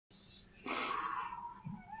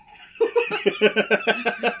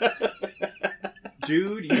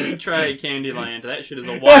Dude, you should try Candyland. That shit is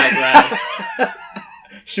a wild ride.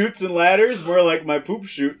 Chutes and ladders, more like my poop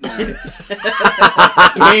chute. Pain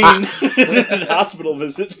and hospital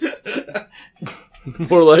visits.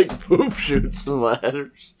 More like poop chutes and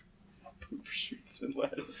ladders. Poop chutes and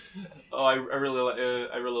ladders. Oh, I really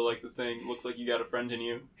like the thing. Looks like you got a friend in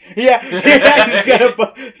you. Yeah, he's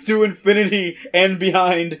got to infinity and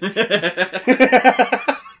behind. Where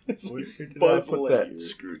did I put that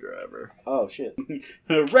screwdriver? Oh shit!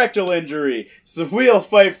 Rectal injury. It's the wheel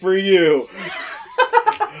fight for you.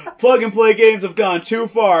 Plug and play games have gone too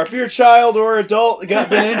far. If your child or adult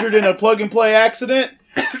been injured in a plug and play accident,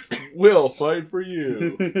 we'll fight for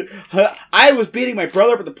you. I was beating my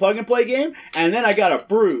brother up at the plug and play game, and then I got a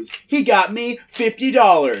bruise. He got me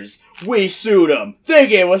 $50. We sued him. They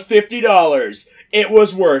gave us $50. It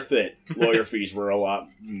was worth it. Lawyer fees were a lot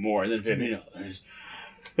more than $50.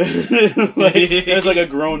 Like, there's like a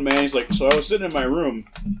grown man. He's like, so I was sitting in my room,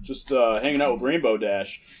 just hanging out with Rainbow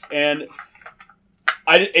Dash, and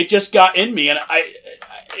it just got in me, and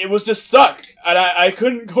it was just stuck, and I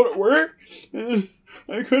couldn't go to work, and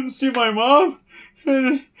I couldn't see my mom,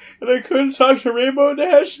 and I couldn't talk to Rainbow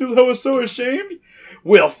Dash because I was so ashamed.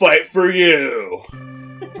 We'll fight for you.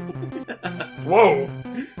 Whoa!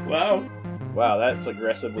 Wow. Wow, that's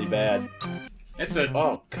aggressively bad. That's a.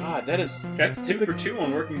 Oh god, that's 2 for 2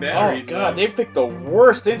 on working batteries. Oh god, they picked the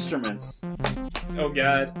worst instruments. Oh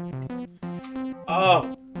god.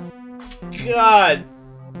 Oh god.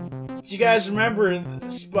 Do you guys remember the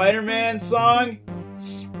Spider-Man song?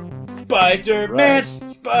 Spider-Man, Right.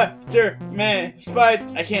 Spider-Man,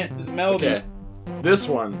 I can't. This melody. Okay. This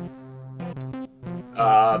one.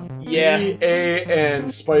 Yeah. E, A,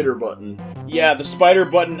 and spider button. Yeah, the spider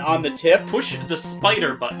button on the tip. Push the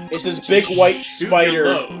spider button. It's this big white Shoot spider. your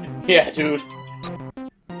load. Yeah, dude.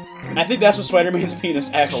 I think that's what Spider-Man's penis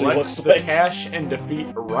actually Collect looks the like. cash and defeat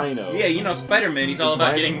Rhino. Yeah, you know Spider-Man. He's all Is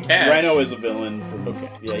about Rhino- getting cash. Rhino is a villain from. Okay.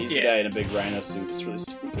 Yeah, he's the Yeah. guy in a big rhino suit. It's really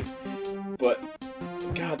stupid. But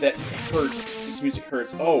God, that hurts. This music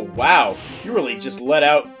hurts. Oh wow, you really just let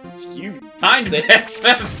out. You Find say-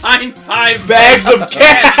 find 5 bags of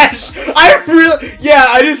cash. I really, yeah,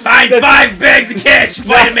 I just Find that's- 5 bags of cash.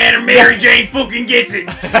 Spider-Man or Mary Jane fucking gets it.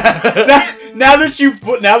 now that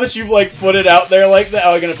you've like put it out there like that,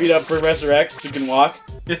 oh, I'm gonna beat up Professor X who can walk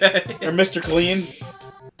or Mr. Clean.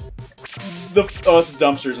 It's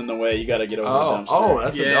dumpsters in the way. You gotta get over the dumpster. Oh,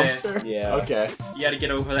 that's Yeah. a dumpster? Yeah. Okay. You gotta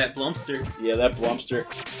get over that blumster. Yeah, that blumster.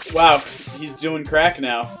 Wow, he's doing crack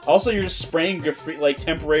now. Also, you're just spraying like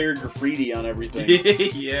temporary graffiti on everything.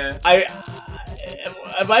 Yeah.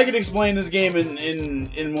 If I could explain this game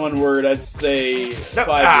in one word, I'd say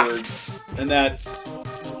 5 words, and that's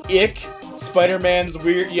ick. Spider-Man's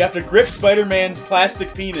weird. You have to grip Spider-Man's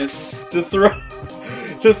plastic penis to throw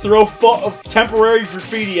temporary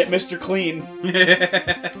graffiti at Mr. Clean.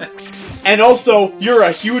 And also, you're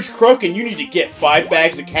a huge crook and you need to get 5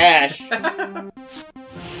 bags of cash.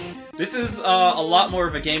 This is a lot more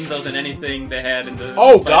of a game though than anything they had in the.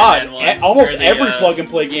 Oh Spider-Man god, one, almost where they, every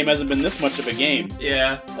plug-and-play game hasn't been this much of a game.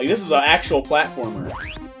 Yeah. Like, this is an actual platformer.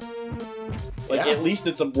 Like, Yeah. at least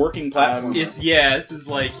it's a working platformer. This is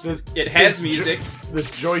like it has music This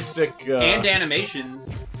joystick and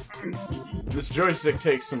animations. This joystick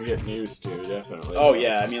takes some getting used to, definitely. Oh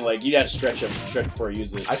yeah, I mean, like, you'd have to stretch before you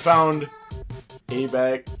use it. I found a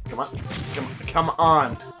bag. Come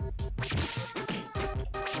on.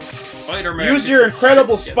 Spider-Man. Use your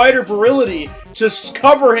incredible spider virility to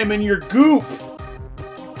cover him in your goop.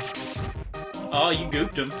 Oh, you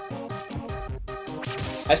gooped him.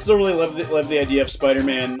 I still really love the idea of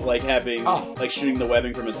Spider-Man like having Oh. like shooting the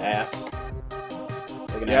webbing from his ass.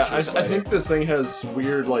 Like an Yeah, actual I spider. think this thing has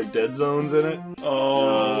weird, like, dead zones in it.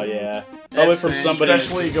 Oh yeah, probably from nice. somebody.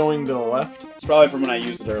 Especially going to the left. It's probably from when I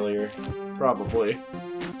used it earlier. Probably.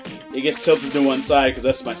 It gets tilted to one side because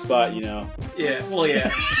that's my spot, you know. Yeah. Well,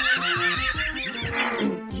 yeah.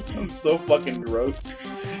 I'm so fucking gross.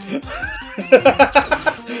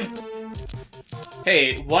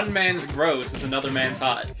 Hey, one man's gross is another man's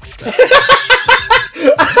hot. So.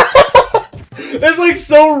 That's like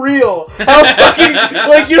so real. How fucking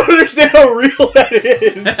like you don't understand how real that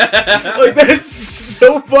is. Like that's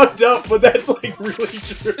so fucked up, but that's like really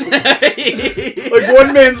true. Like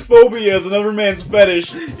one man's phobia is another man's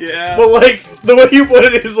fetish. Yeah. But like the way you put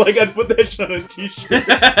it is like I'd put that shit on a t-shirt.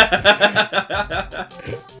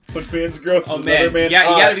 One man's gross, Oh another man, man's yeah,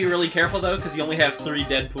 hot. you gotta be really careful though, because you only have 3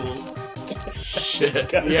 Deadpools. Shit.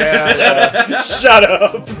 God. Yeah. Shut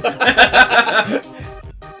up.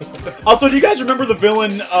 Also, do you guys remember the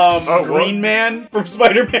villain Green what? Man from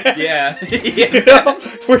Spider-Man? Yeah. You know,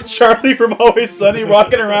 where Charlie from Always Sunny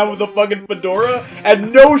walking around with a fucking fedora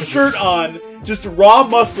and no shirt on, just raw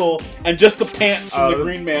muscle and just the pants from the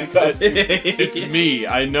Green Man costume. It's me.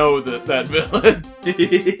 I know that villain.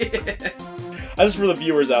 Just for the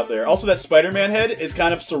viewers out there. Also, that Spider-Man head is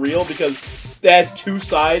kind of surreal because it has two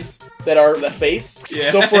sides that are the face.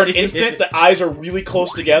 Yeah. So for an instant, the eyes are really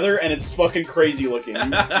close together, and it's fucking crazy looking.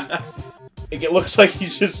 It looks like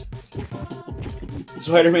he's just...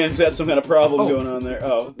 Spider-Man's got some kind of problem going on there.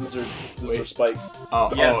 Oh, those are spikes. Oh,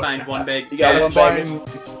 You gotta find one bag. You got one bag.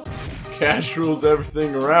 Cash rules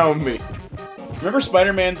everything around me. Remember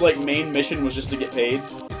Spider-Man's like main mission was just to get paid?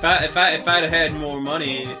 If I'd have had more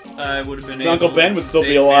money, I would have been able Uncle Ben would still to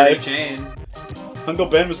be save Mary alive. Jane Uncle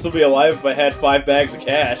Ben would still be alive if I had 5 bags of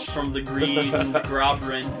cash. from the Green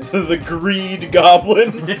Grobrin. The Greed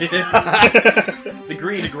Goblin. The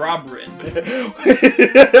Green Grobrin.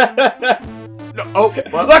 No, oh,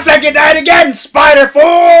 what? Looks like you died again, Spider Fool!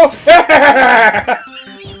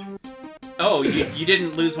 Oh, you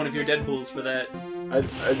didn't lose one of your Deadpools for that. I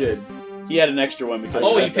did. He had an extra one because.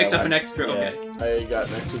 Oh, he you had picked that up an one. extra. Yeah. Okay. I got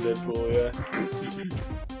next to Deadpool, yeah.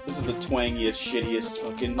 This is the twangiest, shittiest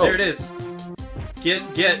fucking. There it is. Get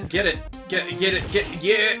it.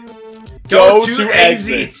 Go to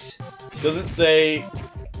exit. Doesn't say.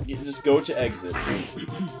 Just go to exit.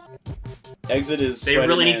 Exit is. They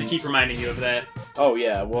really need to Spider-Man's- keep reminding you of that. Oh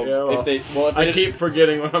yeah. Well, Yeah, if they. Well, if they I didn't- keep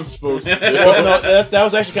forgetting what I'm supposed to do. Well, no, that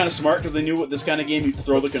was actually kind of smart because they knew what this kind of game you'd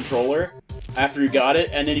throw the controller after you got it,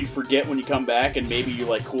 and then you'd forget when you come back, and maybe you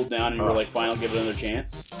like cooled down and you were like, "Fine, I'll give it another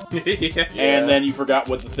chance." Yeah. And then you forgot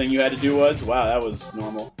what the thing you had to do was. Wow, that was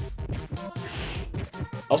normal.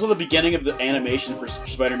 Also, the beginning of the animation for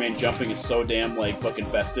Spider-Man jumping is so damn like fucking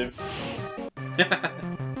festive.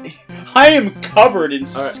 I am covered in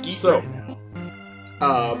skeet so- right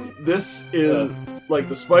now. This is like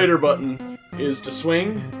the spider button is to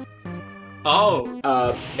swing. Oh.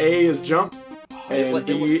 A is jump, and It-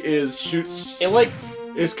 B is shoots. It like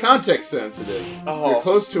Is context sensitive. Oh. You're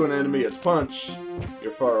close to an enemy, it's punch.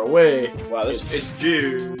 You're far away. wow, this It's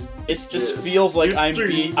juice. this Yes. feels like It's I'm true.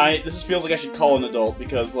 this feels like I should call an adult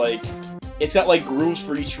because like it's got like grooves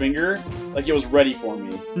for each finger, like it was ready for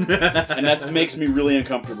me, and that makes me really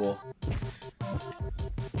uncomfortable.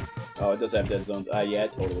 Oh, it does have dead zones. Yeah,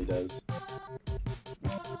 it totally does.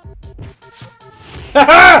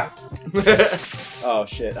 Oh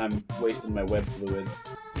shit, I'm wasting my web fluid.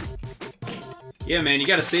 Yeah, man, you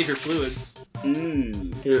gotta save your fluids.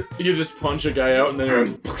 Mmm. You just punch a guy out and then you're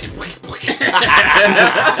like,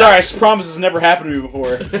 Sorry, I promise this has never happened to me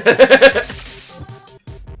before.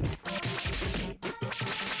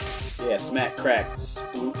 Yeah, smack, crack,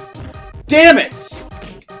 spook. Damn it!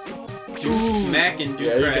 Do smack and do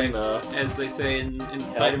Yeah, you crack, can, as they say in the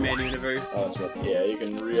Spider-Man universe. Oh, that's what. yeah, you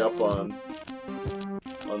can re-up on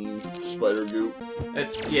spider goop.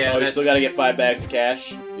 That's Oh, you still gotta get 5 bags of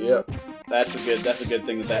cash. Yep. That's a good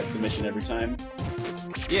thing that's the mission every time.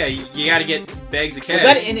 Yeah, you gotta get bags of cash. Was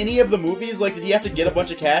that in any of the movies? Like, did you have to get a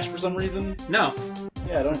bunch of cash for some reason? No.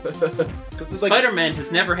 Yeah, I don't. Because it's like, Spider-Man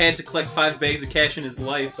has never had to collect 5 bags of cash in his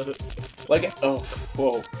life. oh,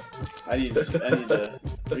 whoa. I need to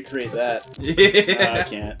recreate that. I Yeah.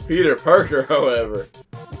 can't. Peter Parker, however,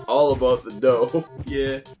 is all about the dough.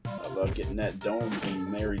 Yeah. How about getting that dome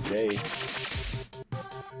from Mary J?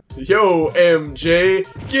 Yo, MJ,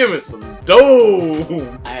 give us some dough!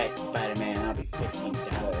 Alright, Spider-Man, I'll be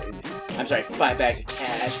 $15. I'm sorry, 5 bags of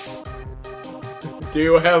cash. Do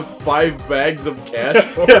you have 5 bags of cash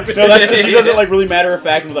for No, me? that's just, he does it like really matter of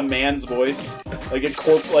fact with a man's voice, like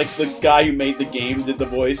like the guy who made the game did the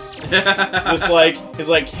voice. Just like he's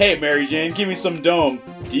like, "Hey, Mary Jane, give me some dome.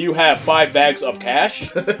 Do you have 5 bags of cash?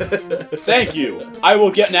 Thank you. I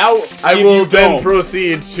will get now. I give will you then dome."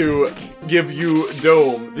 proceed to give you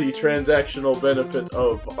dome, the transactional benefit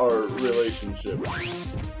of our relationship.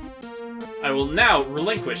 I will now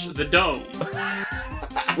relinquish the dome.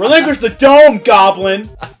 Relinquish the dome, Goblin.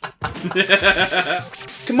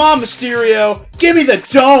 Come on, Mysterio, give me the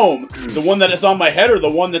dome. The one that is on my head, or the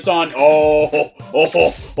one that's on? Oh,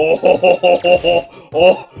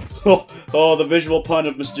 the visual pun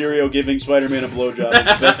of Mysterio giving Spider-Man a blowjob is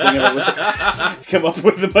the best thing I've ever come up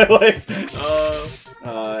with in my life.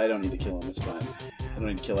 I don't need to kill him. It's fine. I don't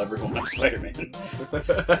need to kill everyone. I'm Spider-Man.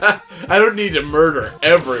 I don't need to murder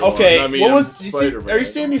everyone. Okay, I mean, what was? I'm You see, Spider-Man. are you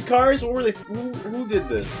seeing these cars? What were they? Who did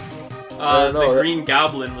this? no, The Green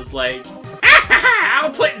Goblin was like,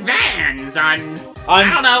 I'll put vans on,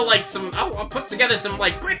 I don't know, like some, I'll put together some,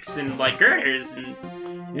 like, bricks and, like, girders, and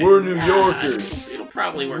We're New Yorkers. It'll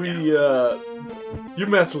probably work out. You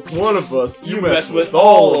mess with one of us, You mess with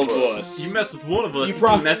all of us. You mess with one of us, You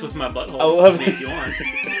you mess with my butthole. I love if you want.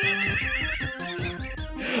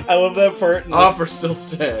 I love that part. Offer still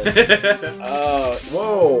stands.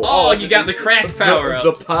 Whoa. Oh, you got the crack power up.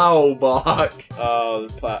 The POW block. Oh,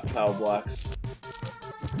 the POW blocks.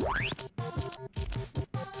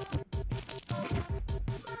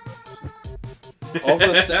 Also,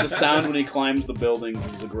 the sound when he climbs the buildings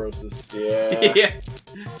is the grossest. Yeah. Yeah.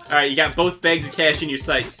 Alright, you got both bags of cash in your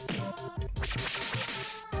sights.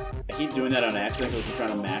 I keep doing that on accident because we're trying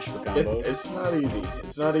to mash for combos. It's not easy.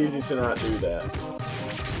 It's not easy to not do that.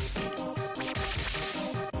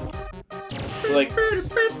 So, like...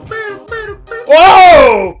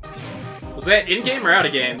 Whoa! Was that in-game or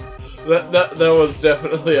out-of-game? That was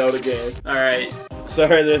definitely out of game. Alright.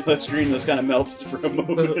 Sorry, the screen was kind of melted for a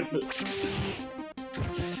moment.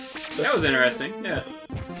 That was interesting, yeah.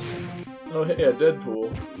 Oh, hey, a Deadpool.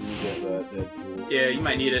 You get that Deadpool. Yeah, you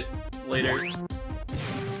might need it later.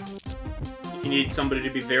 You need somebody to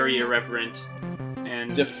be very irreverent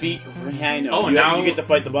and... Defeat Rhino. Oh, now you get to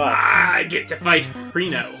fight the boss. I get to fight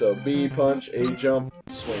Reno. So B punch, A jump,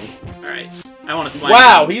 swing. Alright. I want to slam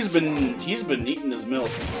Wow, him. he's been eating his milk.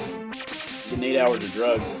 Getting 8 hours of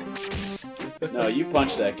drugs. No, you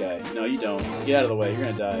punch that guy. No, you don't. Get out of the way. You're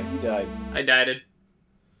gonna die. You died. I died.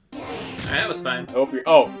 Alright, that was fine. I hope you're.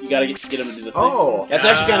 Oh, you gotta get him to do the thing. Oh, That's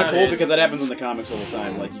actually kind of got cool it. because that happens in the comics all the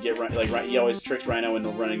time. Like you get he always tricks Rhino into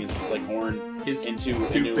running his like horn His into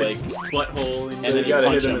stupid like butthole. so and then you gotta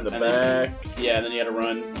punch hit him in the and then- back. yeah, and then you gotta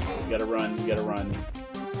run. You gotta run. You gotta run.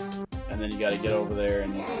 And then you gotta get over there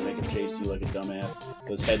and make him chase you like a dumbass.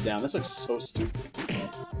 With his head down. This looks so stupid.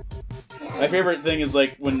 My favorite thing is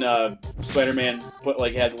like when Spider-Man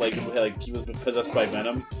had he was possessed by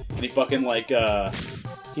Venom, and he fucking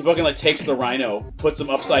takes the Rhino, puts him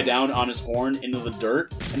upside down on his horn into the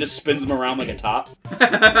dirt, and just spins him around like a top. It's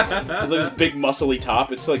like this big muscly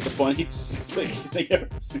top. It's like the funniest thing you ever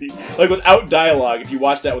see. Like without dialogue, if you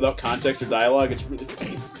watch that without context or dialogue, it's really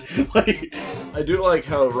funny. Like I do like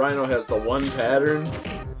how Rhino has the one pattern,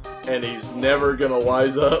 and he's never gonna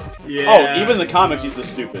wise up. Yeah. oh, even in the comics, he's the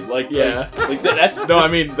stupid. Like Yeah. that's No, I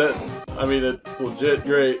mean it's legit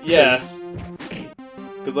great. yeah.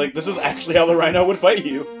 Because like this is actually how the Rhino would fight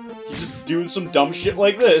you. You just do some dumb shit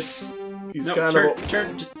like this. He's No, kind turn, of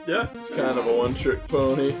turn, just, yeah. it's kind of a one-trick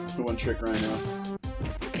pony. The one trick Rhino.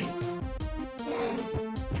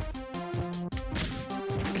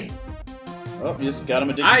 Oh, you just got him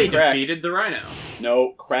addicted I to crack. defeated the Rhino.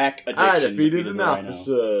 No, crack addiction. I defeated an the Rhino.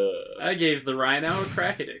 officer. I gave the Rhino a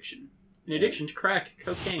crack addiction. An addiction to crack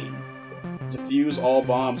cocaine. Defuse all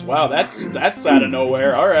bombs. Wow, that's out of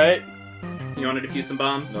nowhere. All right. You want to defuse some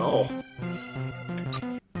bombs? No.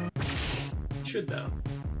 Should, though.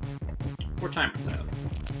 Before time runs out.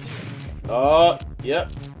 Oh,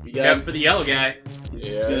 yep. You got Got him. for the yellow guy. He's, Yeah.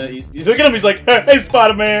 just gonna, he's look at him. He's like, "Hey,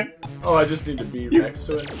 Spider-Man, Oh, I just need to be next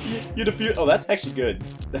to it. you defuse." Oh, that's actually good.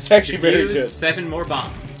 That's actually very Defuse good. 7 more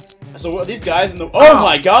bombs. So what, these guys in the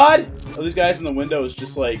my god! Are these guys in the windows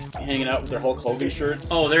just like hanging out with their Hulk Hogan shirts?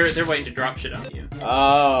 Oh, they're waiting to drop shit on you.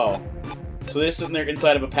 Oh. So they're sitting there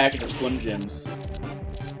inside of a package of Slim Jims.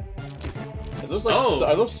 Are those like Oh.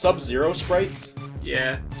 are those Sub-Zero sprites?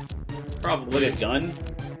 Yeah. Probably. With a gun?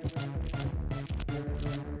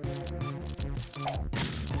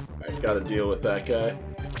 I gotta deal with that guy.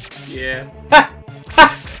 Yeah. Ha!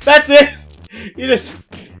 Ha! That's it! You just...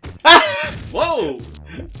 Ha! Whoa!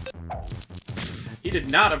 He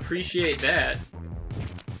did not appreciate that.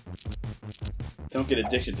 Don't get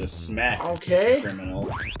addicted to smack, Okay. criminal.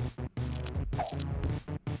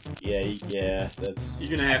 Yeah, that's...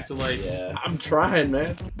 You're gonna have to, like, Yeah. I'm trying,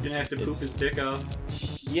 man. you're gonna have to poop It's- his dick off.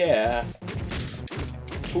 Yeah.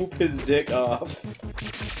 Poop his dick off.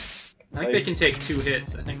 I think they can take 2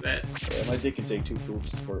 hits. I think that's... Yeah, my dick can take 2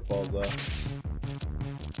 poops before it falls off.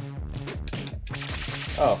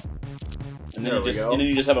 Oh. And then,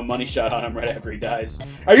 you just have a money shot on him right after he dies.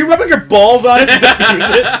 Are you rubbing your balls on it to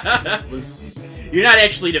defuse it? You're not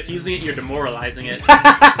actually defusing it, you're demoralizing it.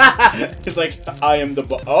 It's like, I am the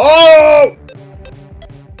Oh!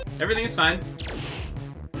 Everything's fine.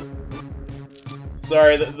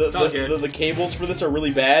 Sorry, It's all good. the cables for this are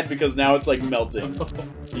really bad because now it's like melting.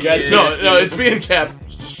 You guys Yeah. can't see No, it. it's being kept.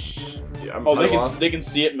 Yeah, Oh, I lost. they can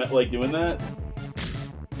see it like doing that?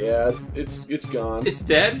 Yeah, it's gone. It's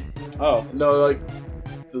dead? Oh. No, like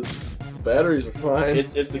the batteries are fine.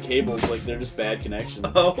 It's the cables, like they're just bad connections.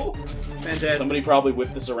 Oh. Fantastic. Somebody probably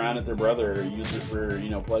whipped this around at their brother or used it for,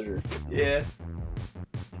 pleasure. Yeah.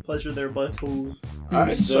 Pleasure their butthole.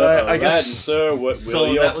 Alright, So, so I guess so what So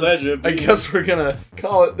will your that was- pleasure be? I guess we're gonna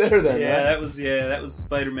call it there then. Yeah, huh? that was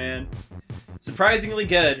Spider-Man. Surprisingly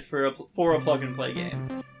good for a plug and play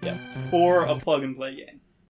game. Yeah. For a plug and play game.